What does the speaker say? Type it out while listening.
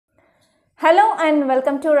Hello and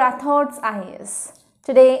welcome to Rathods IAS.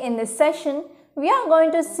 Today in this session, we are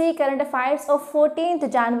going to see current affairs of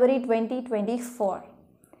 14th January 2024.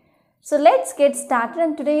 So let's get started,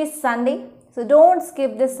 and today is Sunday. So don't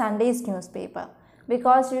skip this Sunday's newspaper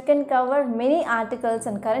because you can cover many articles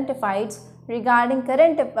and current affairs regarding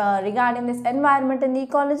this environment and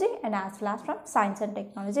ecology and as well as from science and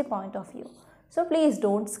technology point of view. So please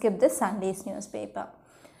don't skip this Sunday's newspaper.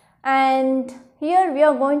 And here we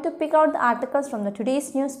are going to pick out the articles from the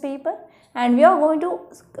today's newspaper, and we are going to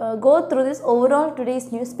go through this overall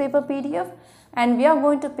today's newspaper PDF, and we are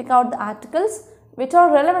going to pick out the articles which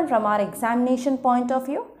are relevant from our examination point of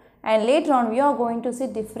view, and later on we are going to see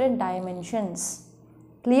different dimensions.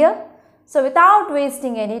 Clear? So without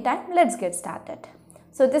wasting any time, let's get started.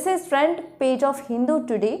 So this is front page of Hindu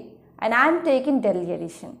today, and I am taking Delhi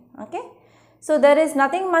edition. Okay. So there is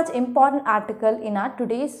nothing much important article in our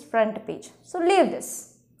today's front page. So leave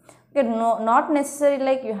this. Okay, no, not necessary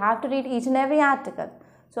like you have to read each and every article.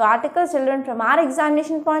 So articles relevant from our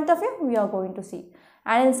examination point of view, we are going to see.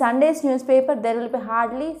 And in Sunday's newspaper, there will be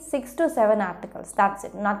hardly 6 to 7 articles. That's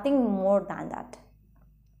it. Nothing more than that.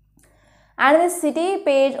 And in the city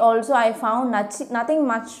page also I found nothing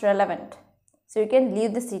much relevant. So you can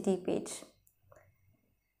leave the city page.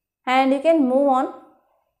 And you can move on.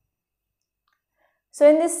 So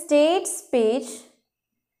in the states page,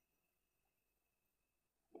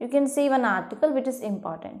 you can see one article which is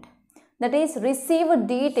important. That is, receive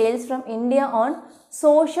details from India on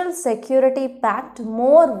Social Security Pact,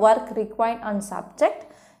 more work required on subject,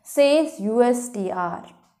 says USTR.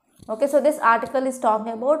 Okay, so this article is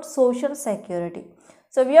talking about social security.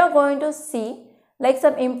 So we are going to see like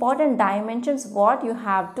some important dimensions what you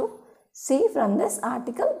have to see from this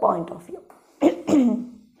article point of view.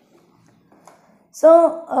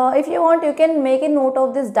 So if you want, you can make a note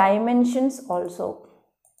of these dimensions also.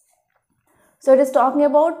 So it is talking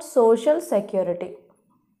about social security.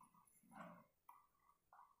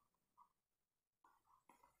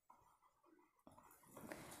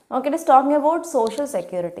 Okay, it is talking about social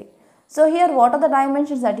security. So here what are the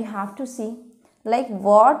dimensions that you have to see? Like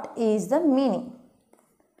what is the meaning?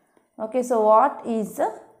 Okay, so what is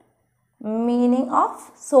the meaning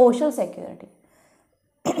of social security?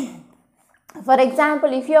 For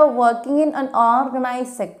example, if you are working in an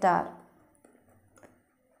organized sector,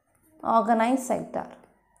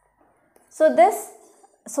 so this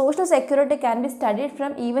social security can be studied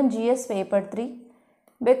from even GS paper 3,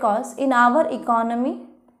 because in our economy,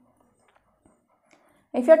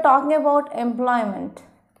 if you are talking about employment,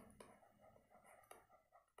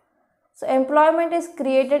 so employment is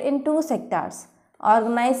created in two sectors,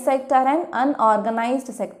 organized sector and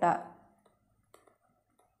unorganized sector.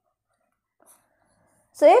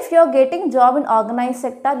 So if you are getting job in organized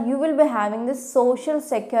sector, you will be having this social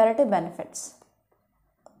security benefits.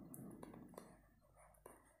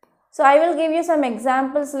 So I will give you some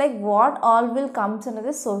examples like what all will come under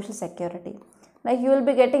this social security. Like you will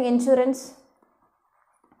be getting insurance,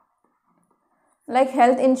 like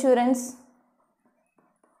health insurance,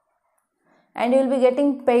 and you will be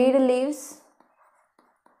getting paid leaves,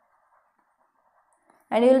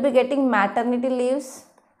 and you will be getting maternity leaves.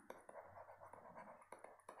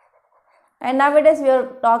 And nowadays we are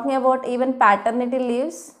talking about even paternity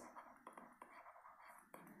leaves.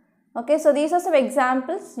 Okay, so these are some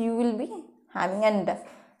examples you will be having, and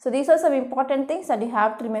so these are some important things that you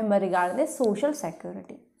have to remember regarding this social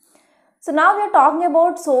security. So now we are talking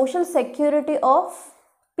about social security of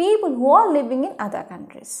people who are living in other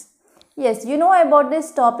countries. Yes, you know about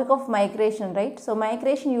this topic of migration, right? So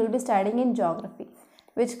migration you will be studying in geography,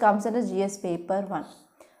 which comes under GS paper 1.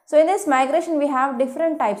 So in this migration, we have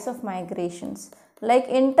different types of migrations like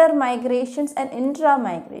inter-migrations and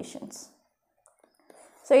intra-migrations.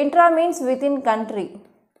 So intra means within country.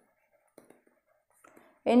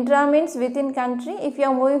 Intra means within country if you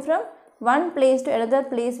are moving from one place to another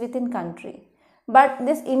place within country. But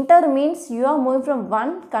this inter means you are moving from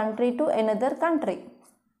one country to another country.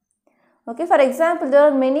 Okay, for example, there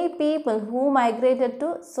are many people who migrated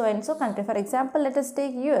to so and so country. For example, let us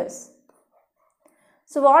take US.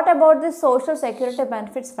 So what about the social security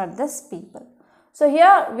benefits for this people? So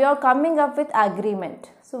here we are coming up with agreement.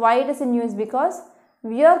 So why it is in US? Because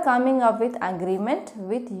we are coming up with agreement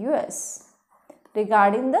with US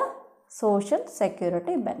regarding the social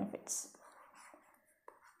security benefits.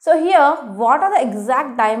 So here what are the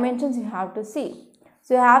exact dimensions you have to see?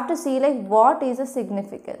 So you have to see like what is the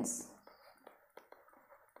significance.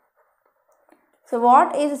 So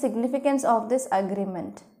what is the significance of this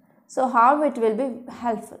agreement? So how it will be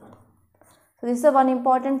helpful. So this is one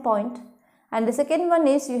important point. And the second one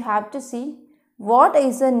is you have to see what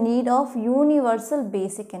is the need of universal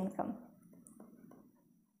basic income?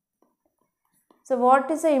 So what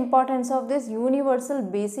is the importance of this universal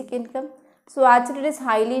basic income? So actually it is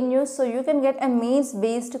highly in use, so you can get a means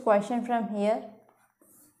based question from here.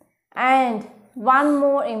 And one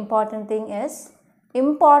more important thing is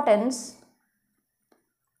importance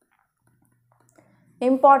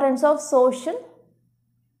of social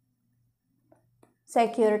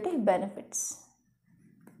security benefits.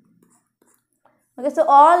 Okay, so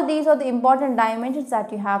all these are the important dimensions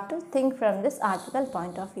that you have to think from this article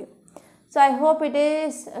point of view. So I hope it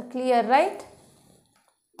is clear, right?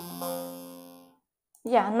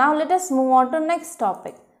 Yeah, now let us move on to next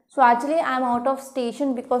topic. So actually I am out of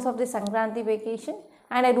station because of the Sankranti vacation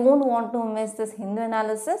and I don't want to miss this Hindu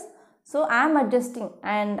analysis. So I am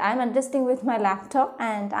adjusting with my laptop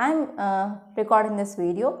and I am recording this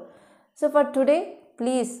video. So for today,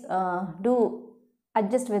 please do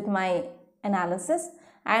adjust with my analysis,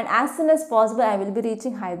 and as soon as possible I will be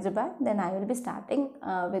reaching Hyderabad. Then I will be starting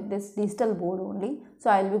with this digital board only. So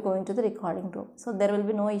I will be going to the recording room. So there will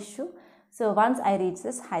be no issue. So once I reach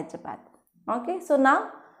this Hyderabad. Okay, so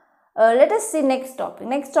now let us see next topic.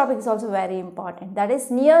 Next topic is also very important. That is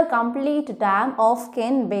near complete dam of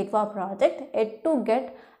Ken-Betwa project yet to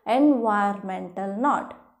get environmental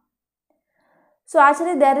nod. So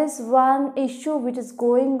actually there is one issue which is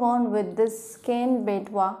going on with this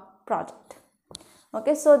Ken-Betwa project.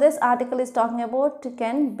 Okay, so this article is talking about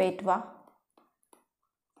Ken-Betwa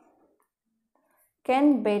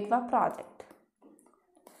project.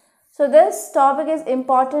 So this topic is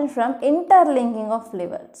important from interlinking of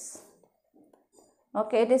rivers.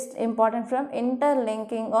 Okay, it is important from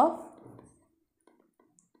interlinking of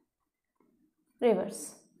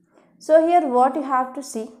rivers. So here what you have to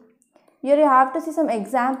see, here you have to see some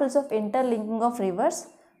examples of interlinking of rivers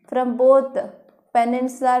from both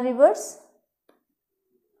peninsular rivers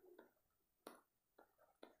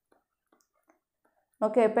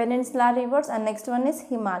and next one is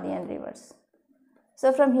Himalayan rivers.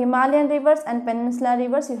 So from Himalayan rivers and peninsular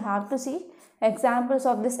rivers you have to see examples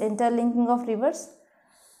of this interlinking of rivers,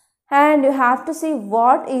 and you have to see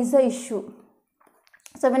what is the issue.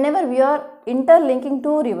 So whenever we are interlinking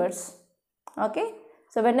two rivers, okay,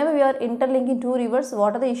 so whenever we are interlinking two rivers,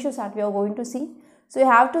 what are the issues that we are going to see? So you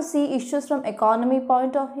have to see issues from economy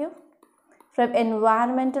point of view, from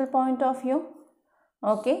environmental point of view,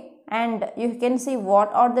 okay, and you can see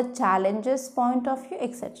what are the challenges point of view,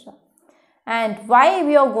 etc. And why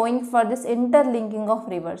we are going for this interlinking of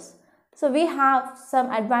rivers. So we have some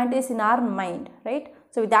advantage in our mind, right?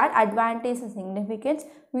 So with that advantage and significance,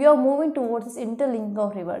 we are moving towards this interlinking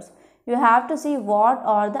of rivers. You have to see what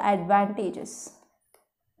are the advantages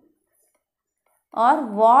or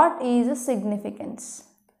what is the significance.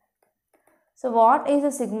 So what is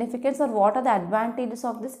the significance or what are the advantages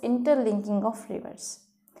of this interlinking of rivers?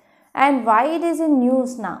 And why it is in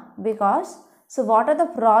news now? Because so what are the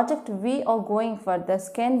project we are going for, the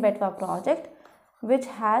Ken-Betwa project, which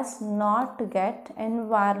has not get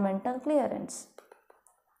environmental clearance.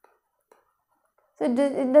 So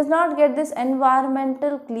it does not get this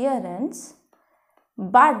environmental clearance,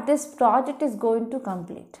 but this project is going to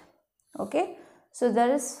complete. Okay, so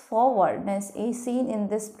there is forwardness is seen in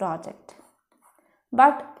this project,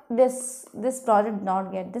 but this project did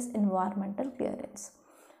not get this environmental clearance.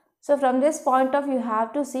 So from this point of view, you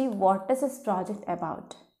have to see what is this project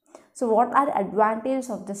about. So what are the advantages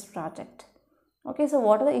of this project? Okay, so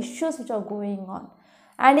what are the issues which are going on?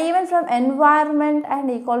 And even from environment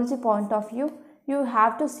and ecology point of view, you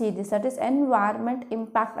have to see this, that is environment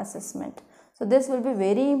impact assessment. So this will be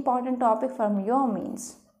very important topic from your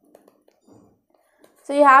means.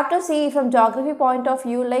 So you have to see from geography point of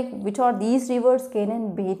view, like which are these rivers, Ken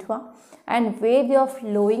and Betwa, and where they are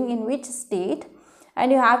flowing in which state. And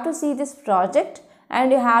you have to see this project,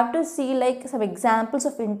 and you have to see like some examples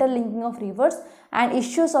of interlinking of rivers and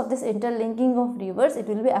issues of this interlinking of rivers. It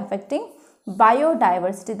will be affecting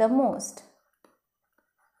biodiversity the most.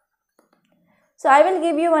 So I will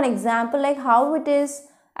give you one example like how it is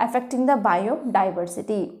affecting the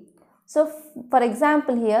biodiversity. So for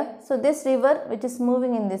example here, so this river which is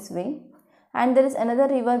moving in this way, and there is another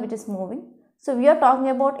river which is moving. So we are talking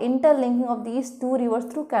about interlinking of these two rivers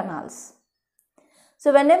through canals.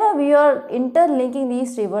 So whenever we are interlinking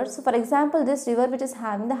these rivers, so for example this river which is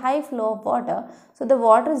having the high flow of water, so the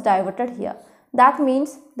water is diverted here. That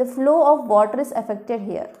means the flow of water is affected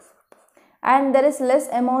here, and there is less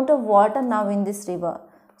amount of water now in this river.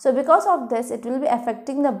 So because of this, it will be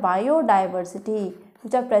affecting the biodiversity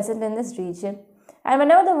which are present in this region. And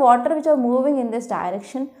whenever the water which are moving in this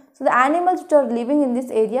direction, so the animals which are living in this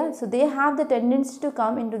area, so they have the tendency to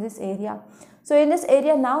come into this area. So in this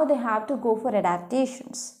area now they have to go for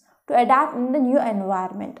adaptations to adapt in the new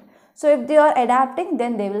environment. So if they are adapting,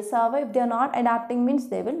 then they will survive. If they are not adapting, means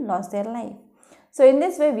they will lose their life. So in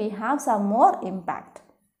this way we have some more impact.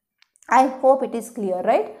 I hope it is clear,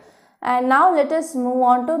 right? And now let us move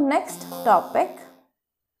on to next topic.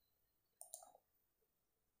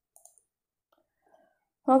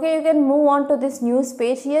 Okay, you can move on to this news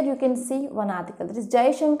page. Here you can see one article. That is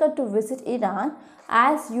Jaishankar to visit Iran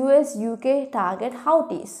as US UK target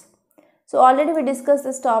Houthis. So already we discussed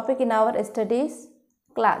this topic in our yesterday's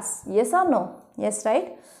class. Yes or no? Yes,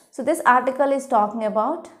 right? So this article is talking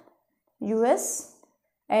about US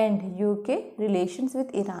and UK relations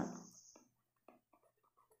with Iran.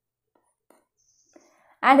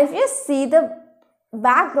 And if you see the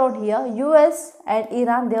background here, US and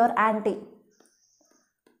Iran, they are anti.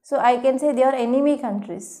 So I can say they are enemy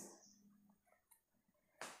countries.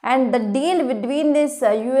 And the deal between this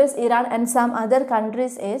US, Iran and some other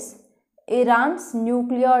countries is Iran's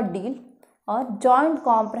nuclear deal or Joint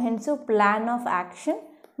Comprehensive Plan of Action,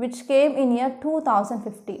 which came in year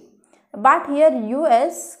 2015. But here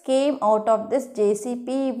US came out of this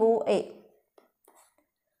JCPOA.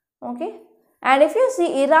 Okay. And if you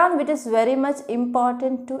see Iran, which is very much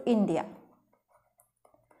important to India.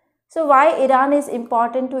 So why Iran is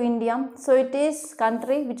important to India? So it is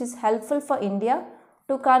country which is helpful for India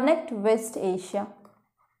to connect West Asia.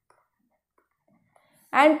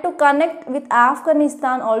 And to connect with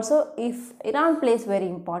Afghanistan also, if Iran plays very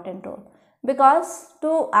important role. Because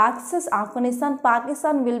to access Afghanistan,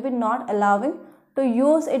 Pakistan will be not allowing to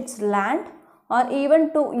use its land or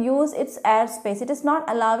even to use its airspace. It is not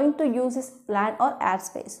allowing to use its land or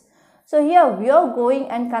airspace. So here we are going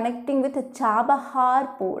and connecting with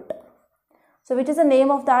Chabahar port. So which is the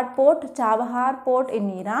name of that port? Chabahar port in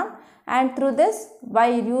Iran. And through this, by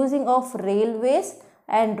using of railways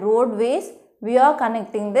and roadways, we are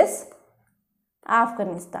connecting this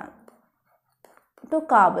Afghanistan to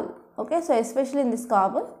Kabul. Okay, so especially in this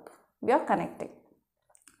Kabul, we are connecting.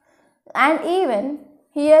 And even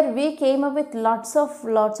here we came up with lots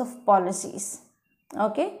of policies,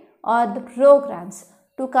 okay, or the programs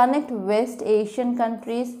to connect West Asian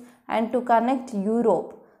countries and to connect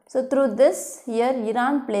Europe. So through this, here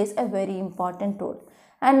Iran plays a very important role.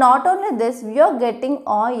 And not only this, we are getting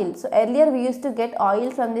oil. So earlier we used to get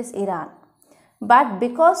oil from this Iran. But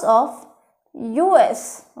because of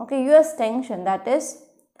US, okay, US tension, that is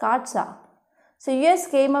CAATSA. So US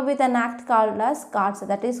came up with an act called as CAATSA,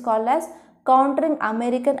 that is called as Countering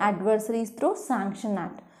American Adversaries Through Sanction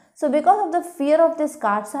Act. So because of the fear of this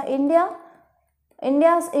CAATSA,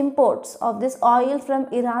 India's imports of this oil from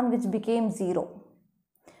Iran which became zero.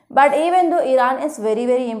 But even though Iran is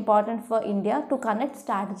very important for India to connect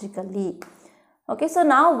strategically. Okay, so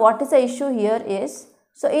now what is the issue here is,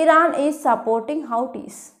 so Iran is supporting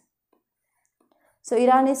Houthis. So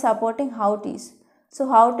Iran is supporting Houthis. So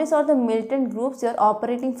Houthis are the militant groups, they are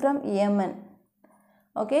operating from Yemen.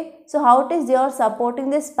 Okay, so Houthis, they are supporting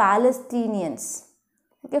these Palestinians.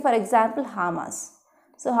 Okay, for example, Hamas.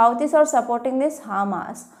 So Houthis are supporting this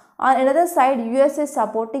Hamas. On another side, US is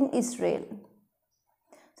supporting Israel.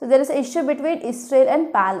 So there is an issue between Israel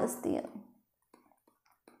and Palestine.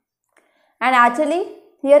 And actually,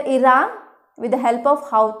 here Iran, with the help of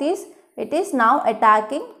Houthis, it is now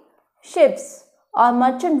attacking ships or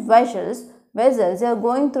merchant vessels. They are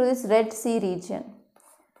going through this Red Sea region.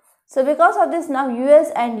 So because of this, now US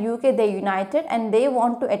and UK, they united and they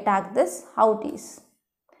want to attack this Houthis.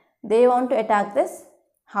 They want to attack this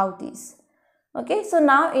Houthis. Okay, so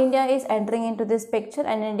now India is entering into this picture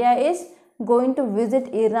and India is going to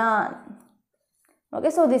visit Iran. Okay,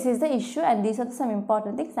 so this is the issue and these are some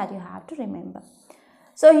important things that you have to remember.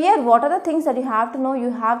 So here, what are the things that you have to know?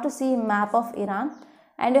 You have to see map of Iran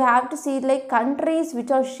and you have to see like countries which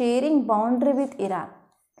are sharing boundary with Iran.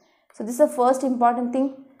 So this is the first important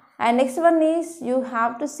thing. And next one is you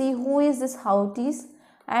have to see who is this Houthis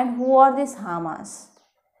and who are this Hamas.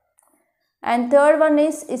 And third one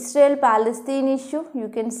is Israel-Palestine issue, you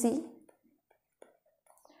can see.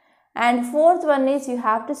 And fourth one is you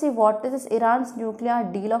have to see what is this Iran's nuclear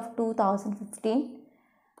deal of 2015.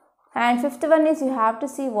 And fifth one is you have to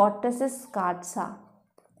see what is this CAATSA.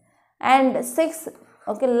 And sixth,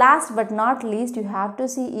 okay, last but not least, you have to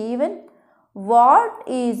see even what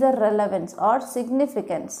is the relevance or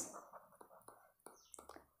significance.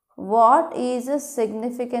 What is the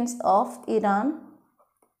significance of Iran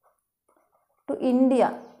to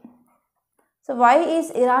India? So why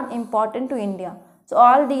is Iran important to India? So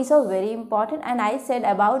all these are very important, and I said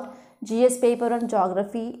about GS paper on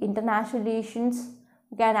geography, international relations,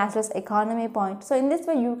 okay, and as well as economy point. So in this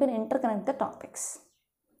way you can interconnect the topics.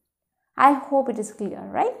 I hope it is clear,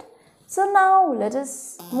 right? So now let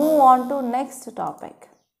us move on to next topic.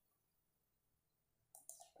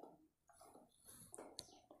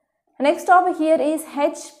 Next topic here is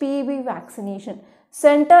HPV vaccination.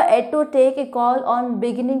 Center yet to take a call on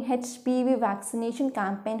beginning HPV vaccination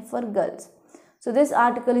campaign for girls. So this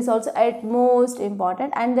article is also at most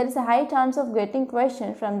important, and there is a high chance of getting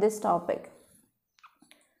question from this topic.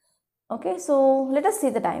 Okay, so let us see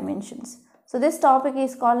the dimensions. So this topic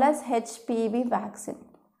is called as HPV vaccine.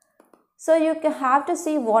 So you have to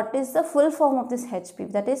see what is the full form of this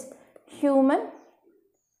HPV, that is human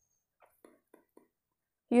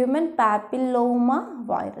papilloma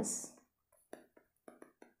virus.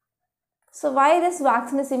 So why this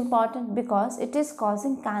vaccine is important? Because it is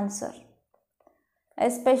causing cancer,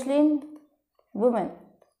 especially in women.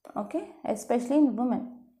 Okay, especially in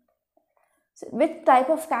women. So which type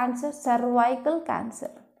of cancer? Cervical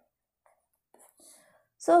cancer.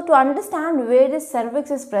 So to understand where this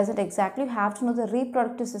cervix is present exactly, you have to know the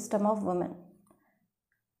reproductive system of women.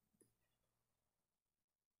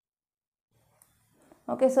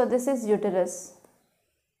 Okay, so this is uterus.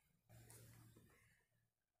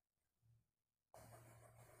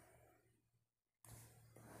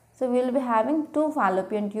 So we will be having two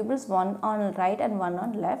fallopian tubules, one on right and one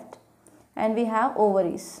on left, and we have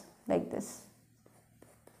ovaries like this.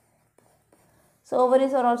 So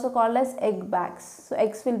ovaries are also called as egg bags. So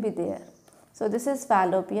eggs will be there. So this is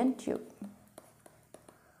fallopian tube,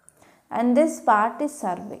 and this part is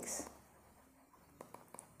cervix.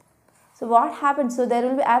 So what happens? So there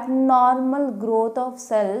will be abnormal growth of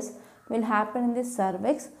cells will happen in this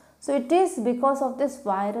cervix. So it is because of this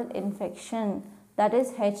viral infection, that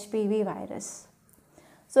is HPV virus.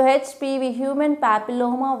 So HPV, human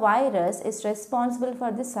papilloma virus, is responsible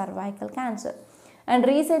for this cervical cancer. And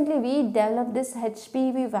recently we developed this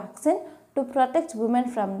HPV vaccine to protect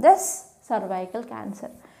women from this cervical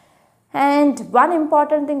cancer. And one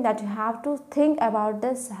important thing that you have to think about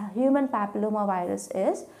this human papilloma virus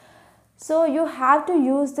is, so you have to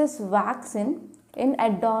use this vaccine in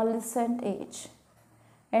adolescent age.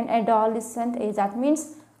 In adolescent age, that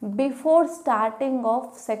means before starting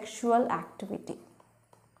of sexual activity.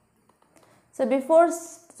 So before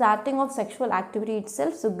starting of sexual activity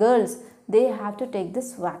itself, so girls, they have to take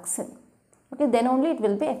this vaccine. Okay, then only it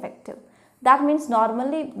will be effective. That means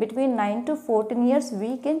normally between 9 to 14 years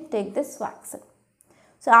we can take this vaccine.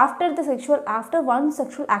 So after one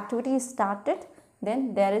sexual activity is started,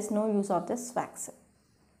 then there is no use of this vaccine.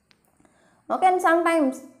 Okay, and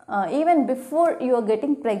sometimes even before you are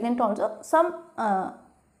getting pregnant also, some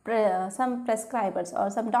prescribers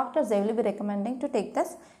or some doctors, they will be recommending to take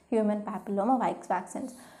this human papilloma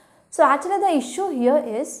vaccines. So actually the issue here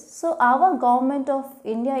is, so our government of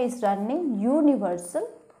India is running universal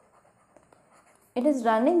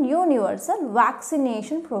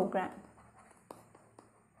vaccination program.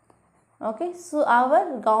 Okay, so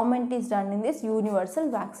our government is running this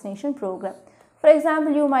universal vaccination program. For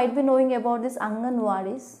example, you might be knowing about this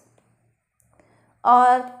Anganwadis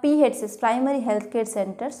or PHCs, primary healthcare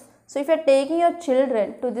centers. So if you are taking your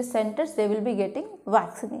children to these centers, they will be getting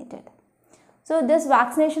vaccinated. So these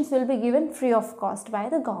vaccinations will be given free of cost by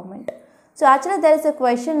the government. So actually there is a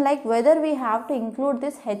question like whether we have to include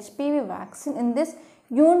this HPV vaccine in this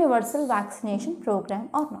universal vaccination program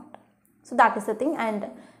or not. So that is the thing, and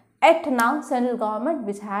at now central government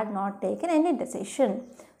which had not taken any decision.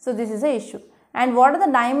 So this is the issue. And what are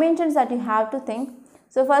the dimensions that you have to think?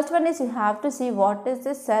 So first one is you have to see what is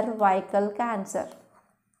the cervical cancer.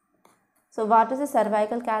 So what is the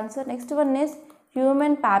cervical cancer? Next one is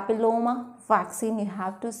human papilloma vaccine, you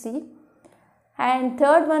have to see. And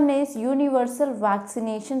third one is universal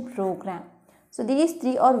vaccination program. So these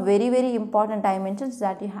three are very, very important dimensions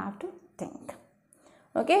that you have to think.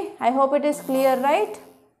 Okay, I hope it is clear, right?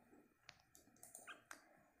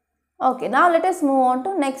 Okay, now let us move on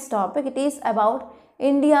to next topic. It is about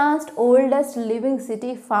India's oldest living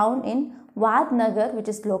city found in Vadnagar, which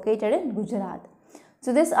is located in Gujarat.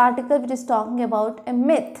 So this article which is talking about a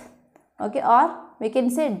myth, okay, or we can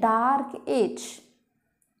say dark age.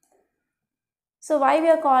 So why we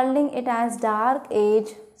are calling it as dark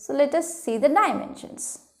age? So let us see the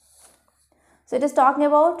dimensions. So it is talking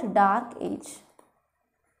about dark age.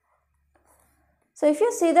 So if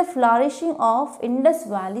you see the flourishing of Indus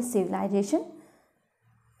Valley civilization,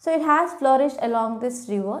 so it has flourished along this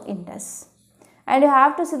river Indus. And you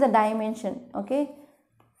have to see the dimension, okay.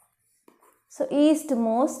 So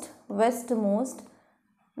eastmost, westmost,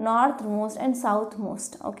 northmost and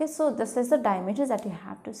southmost, okay. So this is the dimensions that you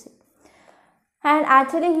have to see. And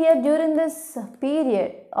actually here during this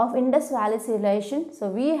period of Indus Valley civilization, so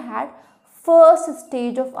we had first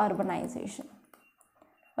stage of urbanization.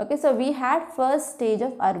 Okay, so we had first stage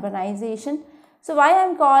of urbanization. So why I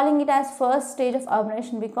am calling it as first stage of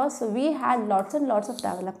urbanization? Because we had lots and lots of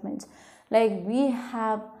developments. Like we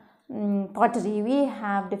have pottery, we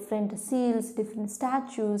have different seals, different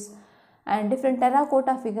statues, and different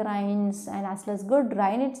terracotta figurines, and as well as good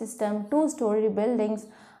drainage system, two-story buildings,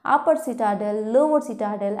 upper citadel, lower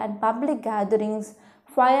citadel, and public gatherings,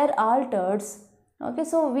 fire altars. Okay,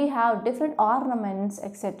 so we have different ornaments,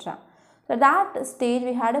 etc. So that stage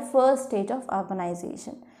we had a first stage of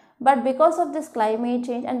urbanization. But because of this climate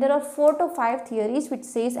change, and there are 4 to 5 theories which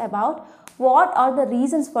says about what are the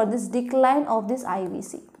reasons for this decline of this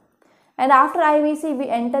IVC. And after IVC we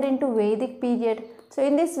enter into Vedic period. So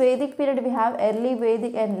in this Vedic period we have early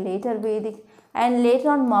Vedic and later Vedic, and later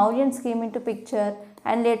on Mauryans came into picture,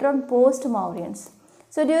 and later on post Mauryans.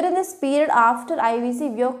 So during this period after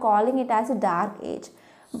IVC we are calling it as a dark age.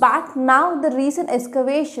 But now the recent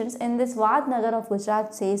excavations in this Vadnagar of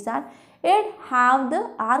Gujarat says that it have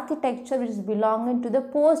the architecture which is belonging to the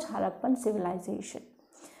post Harappan civilization.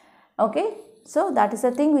 Okay, so that is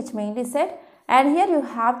the thing which mainly said. And here you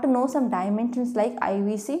have to know some dimensions like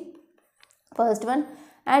IVC, first one,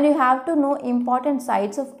 and you have to know important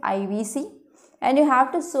sites of IVC, and you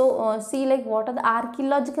have to see like what are the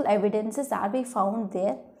archaeological evidences that we found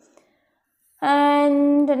there.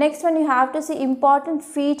 And the next one, you have to see important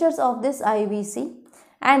features of this IVC.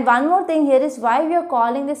 And one more thing here is why we are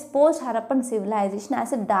calling this post Harappan civilization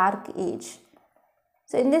as a dark age.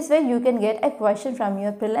 So in this way you can get a question from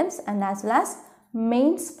your prelims and as well as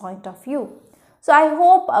mains point of view. So I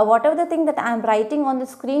hope whatever the thing that I am writing on the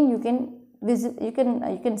screen you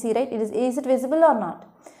can see, right? Is it visible or not?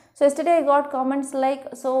 So yesterday I got comments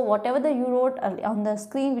like, so whatever that you wrote on the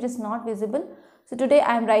screen which is not visible, so today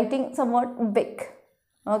I am writing somewhat big.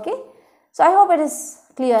 Okay, so I hope it is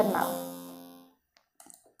clear now,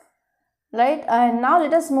 right? And now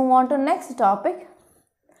let us move on to next topic.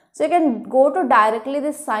 So you can go to directly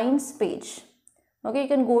the science page. Okay, you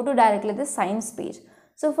can go to directly the science page.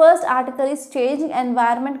 So first article is changing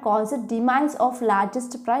environment causes demise of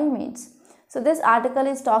largest primates. So this article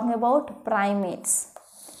is talking about primates.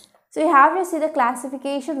 So you have to see the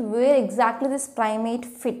classification where exactly this primate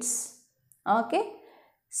fits. Okay,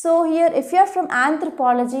 so here if you are from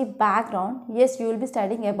anthropology background, yes, you will be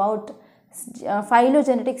studying about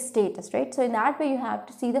phylogenetic status, right? So in that way you have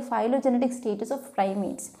to see the phylogenetic status of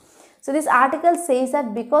primates. So this article says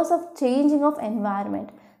that because of changing of environment,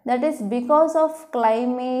 that is because of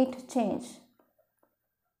climate change.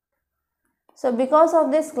 So because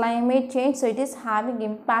of this climate change, so it is having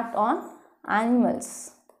impact on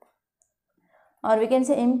animals, or we can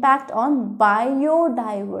say impact on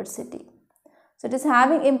biodiversity. So it is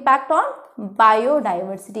having impact on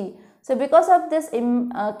biodiversity. So because of this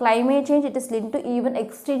climate change, it is linked to even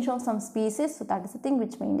extinction of some species. So that is the thing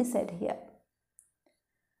which mainly said here.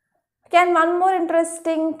 Okay, and one more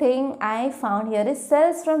interesting thing I found here is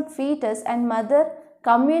cells from fetus and mother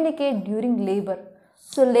communicate during labor.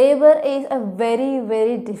 So labor is a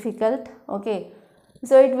very difficult. Okay,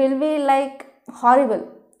 so it will be like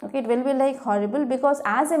horrible. Okay, it will be like horrible because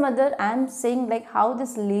as a mother I am saying like how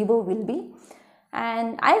this labor will be.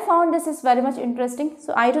 And I found this is very much interesting.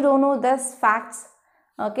 So I too don't know these facts.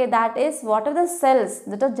 Okay, that is what are the cells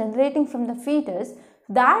that are generating from the fetus,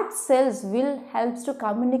 that cells will helps to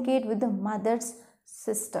communicate with the mother's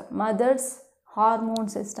system, mother's hormone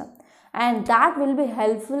system, and that will be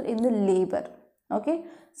helpful in the labor. Okay,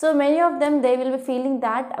 so many of them they will be feeling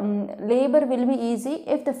that labor will be easy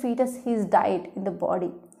if the fetus is died in the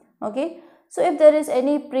body. Okay, so if there is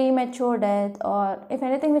any premature death or if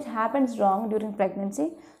anything which happens wrong during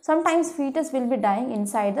pregnancy, sometimes fetus will be dying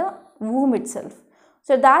inside the womb itself.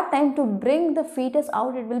 So that time to bring the fetus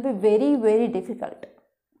out, it will be very difficult.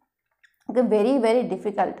 Okay, very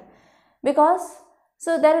difficult, because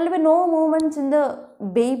so there will be no movements in the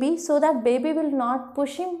baby, so that baby will not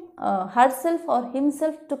push herself or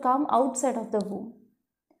himself to come outside of the womb.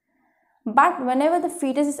 But whenever the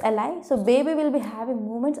fetus is alive, so baby will be having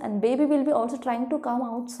movements and baby will be also trying to come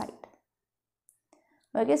outside.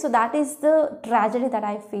 Okay, so that is the tragedy that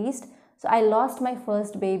I faced. So I lost my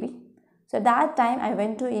first baby. So that time I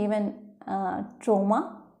went to even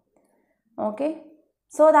trauma. Okay,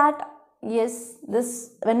 so that yes,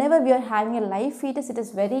 this whenever we are having a live fetus, it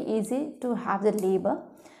is very easy to have the labor,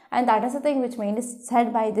 and that is the thing which mainly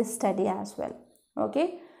said by this study as well.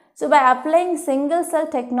 Okay, so by applying single cell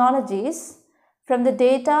technologies from the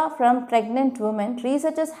data from pregnant women,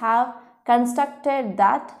 researchers have constructed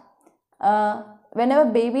that whenever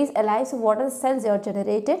baby is alive, so what are the cells they are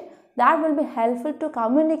generated, that will be helpful to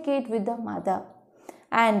communicate with the mother.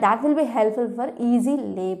 and that will be helpful for easy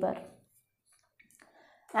labor.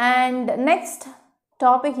 And next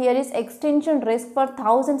topic here is extinction risk for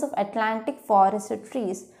thousands of Atlantic forested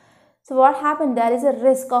trees. So what happened? There is a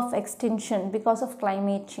risk of extinction because of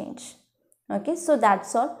climate change. Okay, so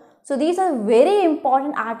that's all. So these are very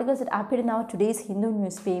important articles that appeared in our today's Hindu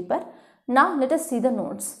newspaper. Now let us see the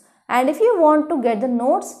notes. And if you want to get the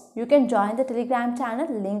notes, you can join the Telegram channel.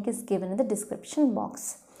 Link is given in the description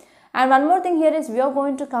box. And one more thing here is we are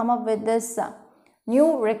going to come up with this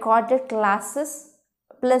new recorded classes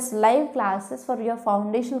plus live classes for your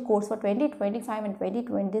foundational course for 2025 and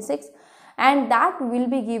 2026, and that will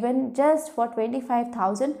be given just for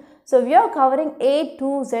 25,000. So we are covering A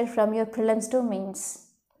to Z from your prelims to mains.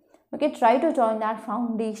 Okay, try to join that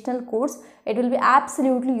foundational course. It will be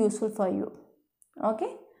absolutely useful for you.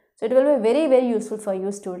 Okay, so it will be very useful for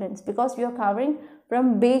you students, because we are covering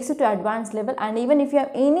from basic to advanced level, and even if you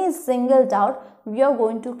have any single doubt, we are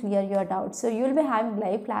going to clear your doubts. So you will be having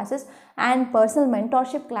live classes and personal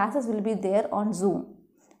mentorship classes will be there on Zoom.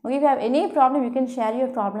 Okay, if you have any problem, you can share your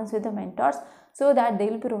problems with the mentors so that they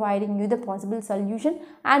will be providing you the possible solution,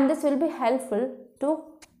 and this will be helpful to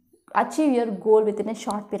achieve your goal within a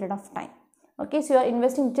short period of time. Okay, so you are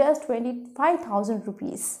investing just 25,000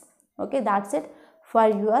 rupees. Okay, that's it for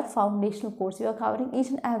your foundational course. You are covering each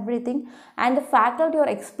and everything, and the faculty are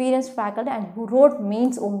experienced faculty and who wrote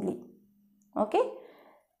mains only. Okay,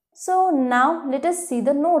 so now let us see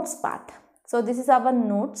the notes part. So this is our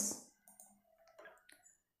notes.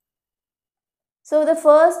 So the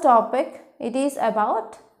first topic, it is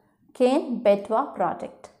about Ken-Betwa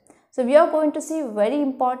project. So we are going to see very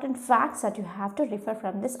important facts that you have to refer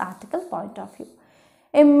from this article point of view.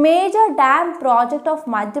 A major dam project of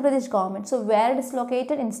Madhya Pradesh government. So where it is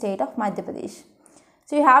located? In state of Madhya Pradesh.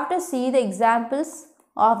 So you have to see the examples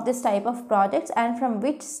of this type of projects and from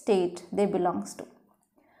which state they belongs to.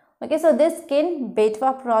 Okay, so this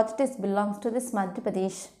Ken-Betwa project belongs to this Madhya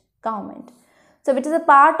Pradesh government. So which is a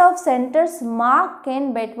part of Centre's Mark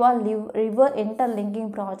Ken-Betwa River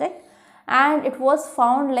interlinking project, and it was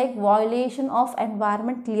found like violation of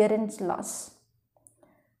environment clearance laws.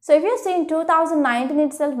 So if you see in 2019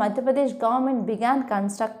 itself, Madhya Pradesh government began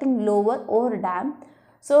constructing Lower Ore Dam.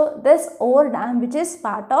 So this Ore Dam, which is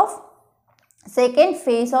part of second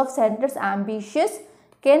phase of Centre's ambitious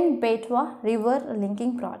Ken-Betwa River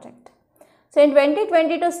linking project. So in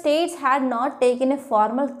 2022, states had not taken a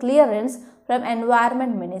formal clearance from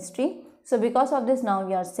Environment Ministry. So because of this, now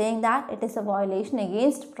we are saying that it is a violation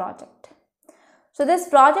against project. So this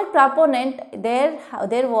project proponent, there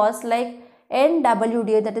was like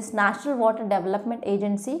NWDA, that is National Water Development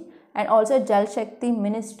Agency, and also Jal Shakti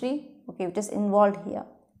Ministry, okay, which is involved here.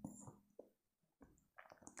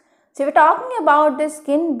 So we are talking about this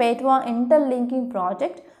Ken-Betwa interlinking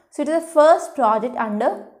project. So it is the first project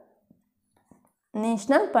under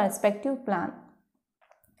National Perspective Plan.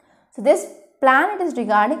 So this plan, it is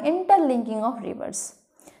regarding interlinking of rivers.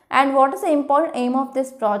 And what is the important aim of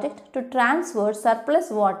this project? To transfer surplus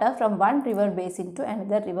water from one river basin to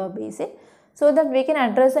another river basin, so that we can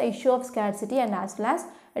address the issue of scarcity, and as well as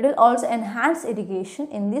it will also enhance irrigation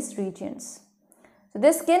in these regions. So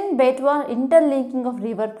this Ken-Betwa interlinking of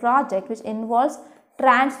river project, which involves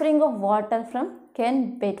transferring of water from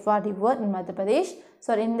Ken-Betwa river in Madhya Pradesh.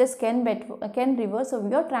 So in this Ken river, so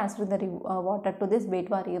we are transferring the water to this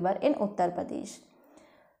Betwa river in Uttar Pradesh.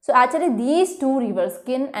 So actually these two rivers,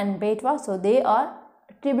 Ken and Betwa, so they are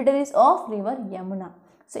tributaries of river Yamuna.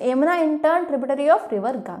 So Yamuna in turn tributary of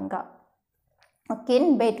river Ganga.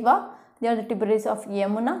 Ken, Betwa, they are the tributaries of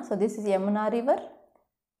Yamuna. So this is Yamuna river,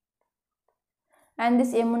 and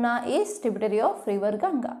this Yamuna is tributary of river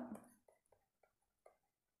Ganga.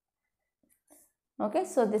 Okay,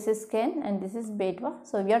 so this is Ken and this is Betwa.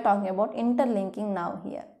 So we are talking about interlinking now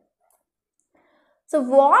here. So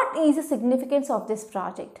what is the significance of this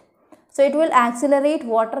project? So it will accelerate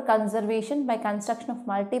water conservation by construction of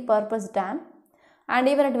multi-purpose dam, and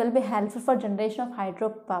even it will be helpful for generation of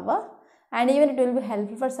hydropower, and even it will be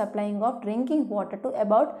helpful for supplying of drinking water to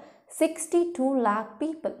about 62 lakh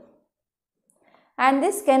people. And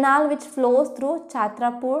this canal, which flows through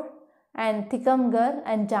Chhatrapur and Tikamgarh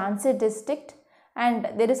and Jhansi district, and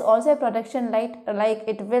there is also a protection like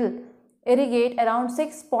it will irrigate around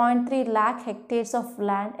 6.3 lakh hectares of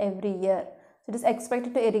land every year. So it is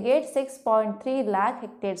expected to irrigate 6.3 lakh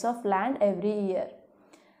hectares of land every year.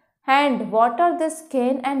 And what are this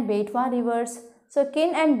Ken and Betwa rivers? So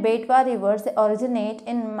Ken and Betwa rivers, they originate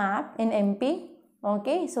in MP.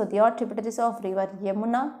 Okay, so they are tributaries of river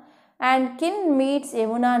Yamuna, and Ken meets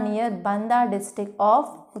Yamuna near Banda district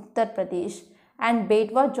of Uttar Pradesh, and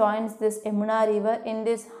Betwa joins this Yamuna river in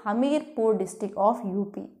this Hamirpur district of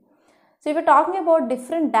UP. So if we're talking about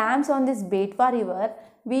different dams on this Betwa river,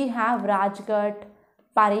 we have Rajghat,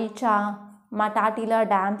 Paricha, Matatila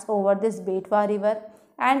dams over this Betwa river,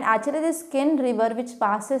 and actually this Ken river which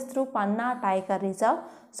passes through Panna Tiger Reserve.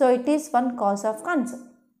 So it is one cause of concern.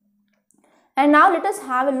 And now let us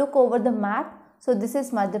have a look over the map. So this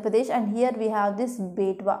is Madhya Pradesh and here we have this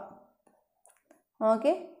Betwa.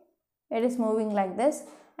 Okay, it is moving like this,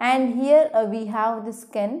 and here we have this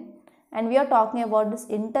Ken, and we are talking about this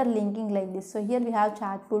interlinking like this. So here we have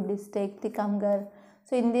Chatpur district, Tikamgarh.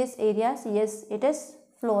 So in these areas, yes, it is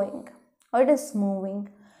flowing or it is moving.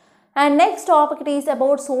 And next topic is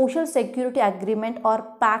about social security agreement or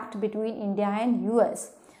pact between India and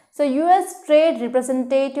US. So US trade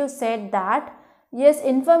representative said that yes,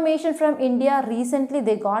 information from India recently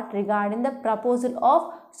they got regarding the proposal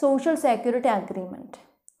of social security agreement.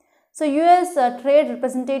 So US trade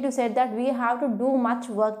representative said that we have to do much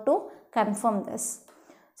work to confirm this.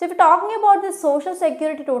 So if you're talking about the social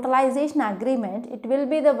security totalization agreement, it will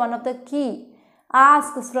be the one of the key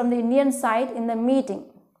asks from the Indian side in the meeting.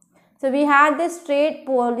 So we had this trade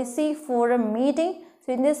policy forum meeting.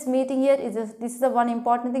 So in this meeting here this is the one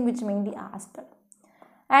important thing which mainly asked.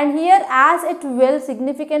 And here, as it will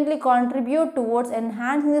significantly contribute towards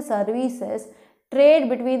enhancing the services, trade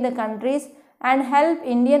between the countries and help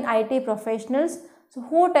Indian IT professionals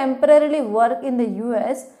who temporarily work in the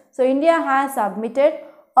US. So India has submitted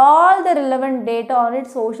all the relevant data on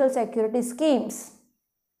its social security schemes.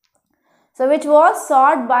 So which was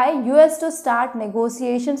sought by US to start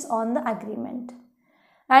negotiations on the agreement.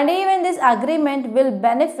 And even this agreement will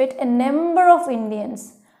benefit a number of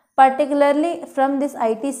Indians, particularly from this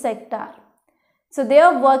IT sector. So they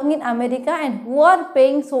are working in America and who are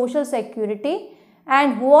paying social security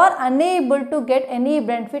and who are unable to get any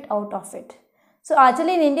benefit out of it. So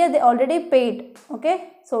actually in India they already paid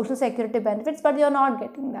social security benefits, but they are not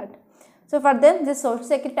getting that. So for them this social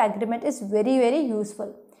security agreement is very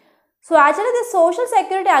useful. So actually the social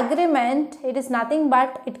security agreement, it is nothing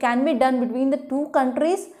but it can be done between the two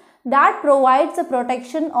countries that provides the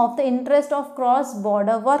protection of the interest of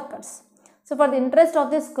cross-border workers. So for the interest of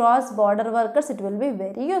these cross-border workers, it will be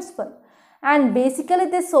very useful. And basically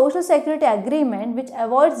this social security agreement which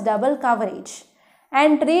avoids double coverage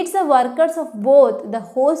and treats the workers of both the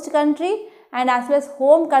host country and as well as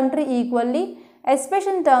home country equally,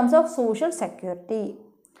 especially in terms of social security.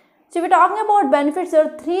 So if we are talking about benefits, there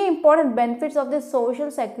are three important benefits of this social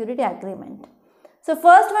security agreement. So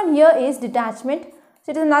first one here is detachment.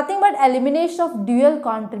 So it is nothing but elimination of dual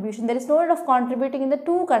contribution. There is no need of contributing in the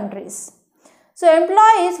two countries. So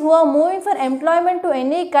employees who are moving for employment to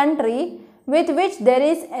any country with which there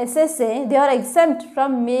is SSA, they are exempt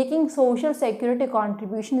from making social security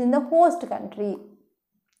contributions in the host country.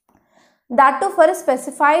 That too for a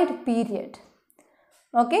specified period.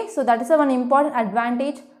 Okay, so that is one important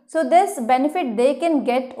advantage. So this benefit they can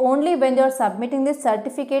get only when they are submitting this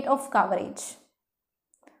certificate of coverage.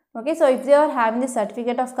 Okay, so if they are having the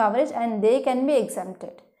certificate of coverage and they can be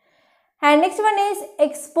exempted. And next one is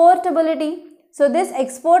exportability. So this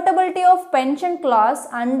exportability of pension clause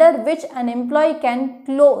under which an employee can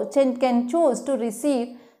choose to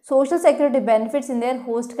receive social security benefits in their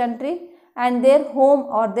host country and their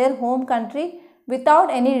home country without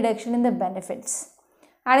any reduction in the benefits.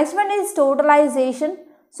 And next one is totalization.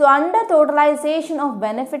 So under totalization of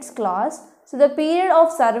benefits clause, so the period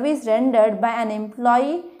of service rendered by an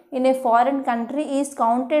employee in a foreign country is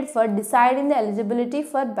counted for deciding the eligibility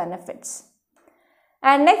for benefits.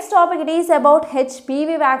 And next topic it is about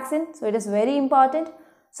HPV vaccine. So it is very important.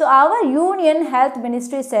 So our Union Health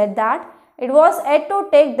Ministry said that it was yet to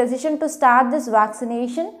take decision to start this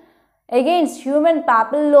vaccination against human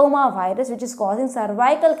papilloma virus which is causing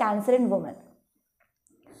cervical cancer in women.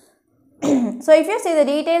 So if you see the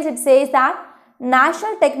details, it says that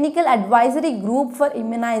National Technical Advisory Group for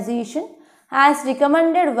Immunization has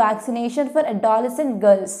recommended vaccination for adolescent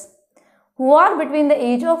girls who are between the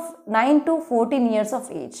age of 9 to 14 years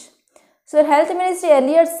of age. So Health Ministry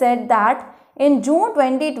earlier said that in June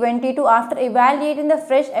 2022, after evaluating the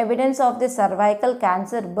fresh evidence of the cervical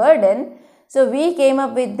cancer burden, so we came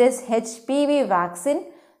up with this HPV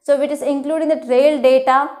vaccine, so which is including the trail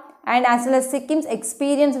data and as well as Sikkim's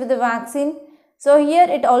experience with the vaccine. So here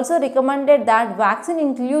it also recommended that vaccine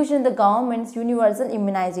inclusion in the government's universal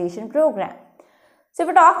immunization program. So if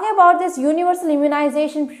we are talking about this universal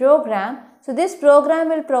immunization program, so this program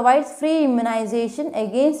will provide free immunization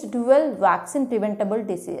against 12 vaccine preventable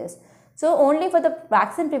diseases. So only for the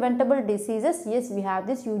vaccine preventable diseases, yes, we have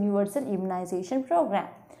this universal immunization program.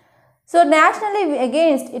 So nationally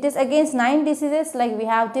it is against 9 diseases like we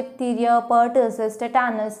have diphtheria, pertussis,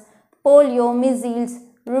 tetanus, polio, measles,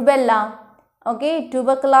 rubella, okay,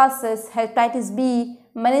 tuberculosis, hepatitis B,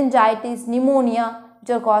 meningitis, pneumonia, which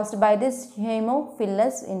are caused by this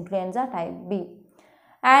Haemophilus influenza type B.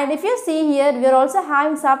 And if you see here, we are also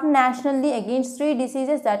having subnationally against 3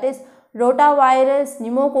 diseases, that is rotavirus,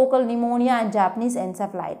 pneumococcal pneumonia and Japanese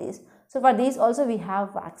encephalitis. So for these also we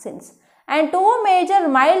have vaccines. And 2 major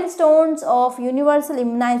milestones of universal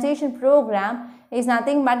immunization program is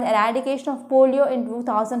nothing but eradication of polio in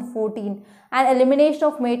 2014 and elimination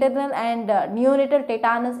of maternal and neonatal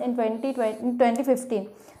tetanus in 2015.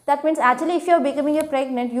 That means actually if you are becoming a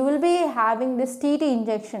pregnant, you will be having this TT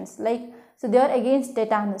injections, like, so they are against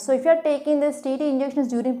tetanus. So if you are taking this TT injections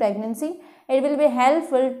during pregnancy, it will be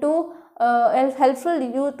helpful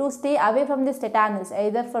you to stay away from this tetanus,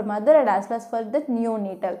 either for mother and as well as for the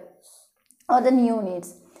neonatal or the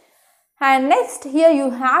neonates. And next here you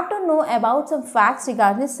have to know about some facts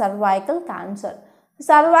regarding cervical cancer.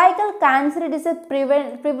 Cervical cancer, it is a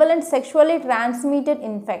prevalent sexually transmitted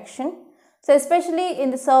infection. So especially in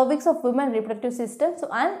the cervix of women reproductive system, so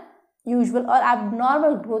unusual or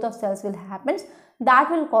abnormal growth of cells will happen that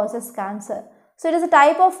will causes cancer. So it is a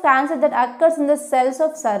type of cancer that occurs in the cells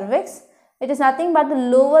of cervix. It is nothing but the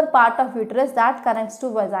lower part of uterus that connects to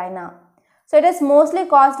vagina. So it is mostly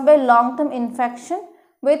caused by long-term infection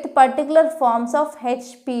with particular forms of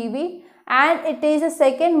HPV, and it is the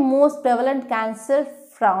second most prevalent cancer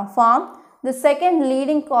form. The second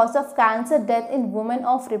leading cause of cancer death in women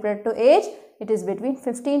of reproductive age, it is between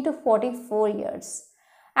 15 to 44 years.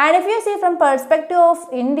 And if you see from perspective of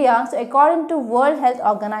India, so according to World Health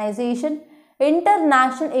Organization,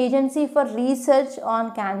 International Agency for Research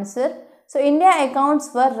on Cancer, so India accounts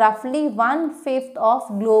for roughly 1/5 of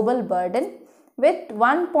global burden with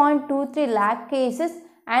 1.23 lakh cases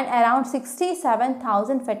and around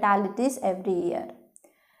 67,000 fatalities every year.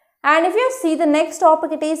 And if you see the next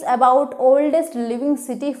topic, it is about oldest living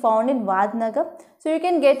city found in Vadnagar. So you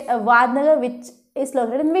can get a Vadnagar, which is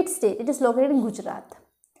located in which state? It is located in Gujarat.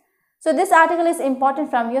 So this article is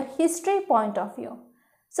important from your history point of view.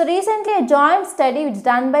 So recently a joint study which is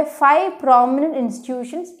done by 5 prominent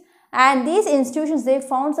institutions, and these institutions, they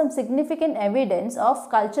found some significant evidence of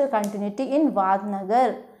cultural continuity in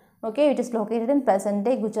Vadnagar, okay, which is located in present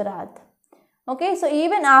day Gujarat. Okay, so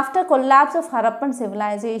even after collapse of Harappan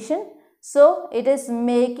civilization, so it is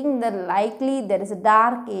making the likely there is a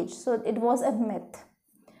dark age. So it was a myth.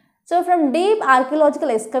 So from deep archaeological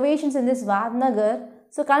excavations in this Vadnagar,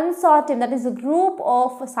 so consortium, that is a group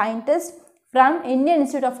of scientists from Indian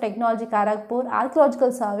Institute of Technology Kharagpur,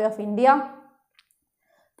 Archaeological Survey of India,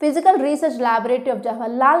 Physical Research Laboratory of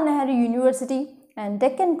Jawaharlal Nehru University and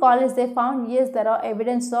Deccan College, they found yes, there are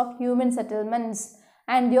evidence of human settlements,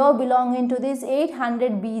 and they are belonging to this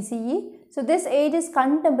 800 BCE. So this age is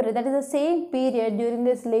contemporary, that is the same period during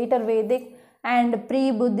this later Vedic and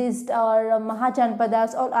pre-Buddhist or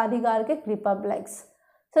Mahajanpadas or oligarchic republics.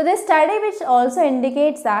 So this study which also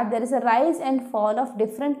indicates that there is a rise and fall of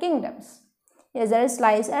different kingdoms. Yes, there is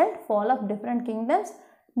rise and fall of different kingdoms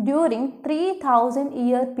during 3000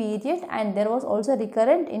 year period, and there was also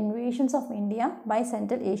recurrent invasions of India by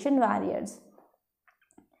Central Asian warriors.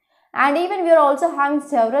 And even we are also having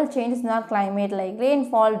several changes in our climate like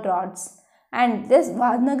rainfall, droughts, and this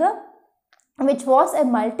Vadnagar, which was a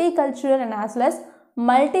multicultural and as well as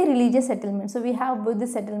multi-religious settlement. So we have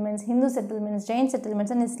Buddhist settlements, Hindu settlements, Jain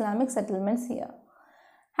settlements and Islamic settlements here.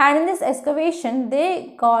 And in this excavation,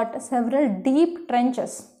 they got several deep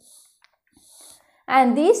trenches.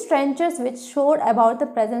 And these trenches which showed about the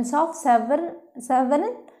presence of several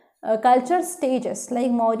cultural stages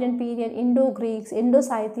like Mauryan period, Indo-Greeks,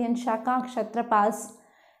 Indo-Scythian, Shaka, Kshatrapas,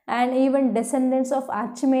 and even descendants of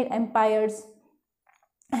Achaemenid empires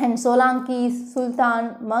and Solankis,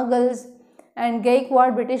 Sultan, Mughals, and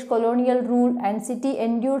Gaikwad British colonial rule, and city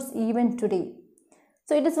endures even today.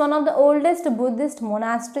 So it is one of the oldest Buddhist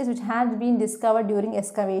monasteries which has been discovered during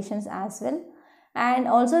excavations as well. And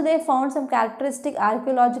also they found some characteristic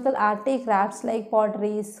archaeological artifacts like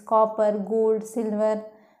potteries, copper, gold, silver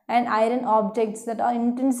and iron objects that are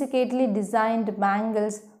intrinsically designed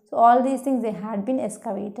bangles. So all these things they had been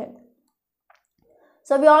excavated.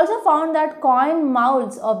 So we also found that coin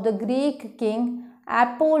molds of the Greek king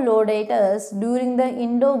Apollodotus during the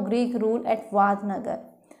Indo-Greek rule at Vadnagar.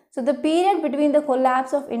 So the period between the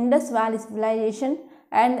collapse of Indus Valley civilization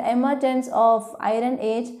and the emergence of Iron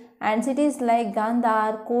Age, and cities like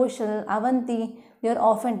Gandhar, Koshal, Avanti, they are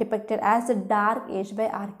often depicted as the dark age by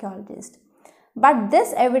archaeologists. But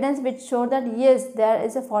this evidence which showed that yes, there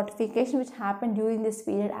is a fortification which happened during this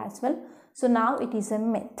period as well. So now it is a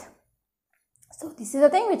myth. So this is the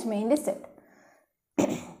thing which mainly said.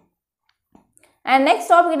 And next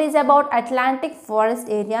topic, it is about Atlantic forest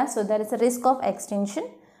area. So there is a risk of extinction.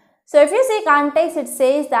 So if you see context, it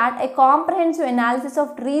says that a comprehensive analysis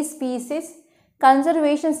of tree species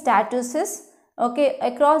conservation statuses, okay,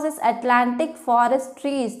 across this Atlantic forest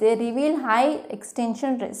trees, they reveal high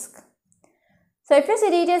extinction risk. So if you see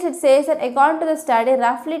details, it says that according to the study,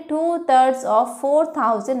 roughly 2/3 of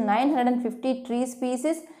 4,950 tree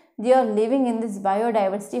species, they are living in this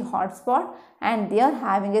biodiversity hotspot and they are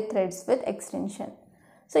having a threats with extinction.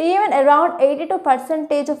 So even around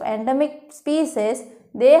 82% of endemic species,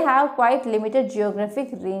 they have quite limited geographic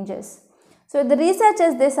ranges. So the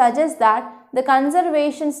researchers, they suggest that the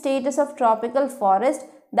conservation status of tropical forest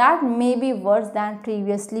that may be worse than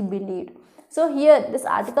previously believed. So here this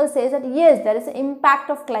article says that yes, there is an impact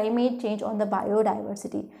of climate change on the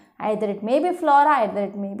biodiversity. Either it may be flora, either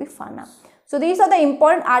it may be fauna. So these are the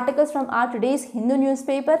important articles from our today's Hindu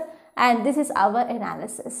newspaper, and this is our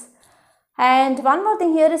analysis. And one more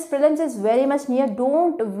thing, here is prelims is very much near.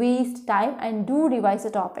 Don't waste time and do revise the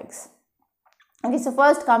topics. Okay, so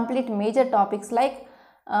first complete major topics like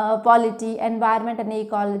polity, environment and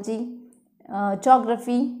ecology,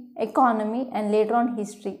 geography, economy, and later on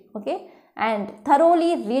history. Okay, and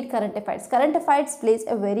thoroughly read current affairs. Current affairs plays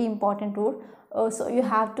a very important role. So you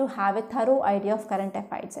have to have a thorough idea of current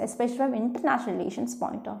affairs, especially from international relations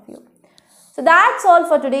point of view. So that's all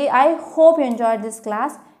for today. I hope you enjoyed this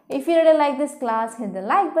class. If you really like this class, hit the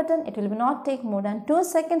like button. It will not take more than 2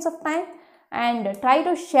 seconds of time, and try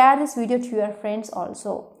to share this video to your friends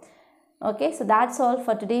also. Okay, so that's all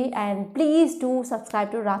for today, and please do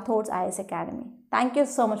subscribe to Rathods IAS Academy. Thank you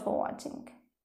so much for watching.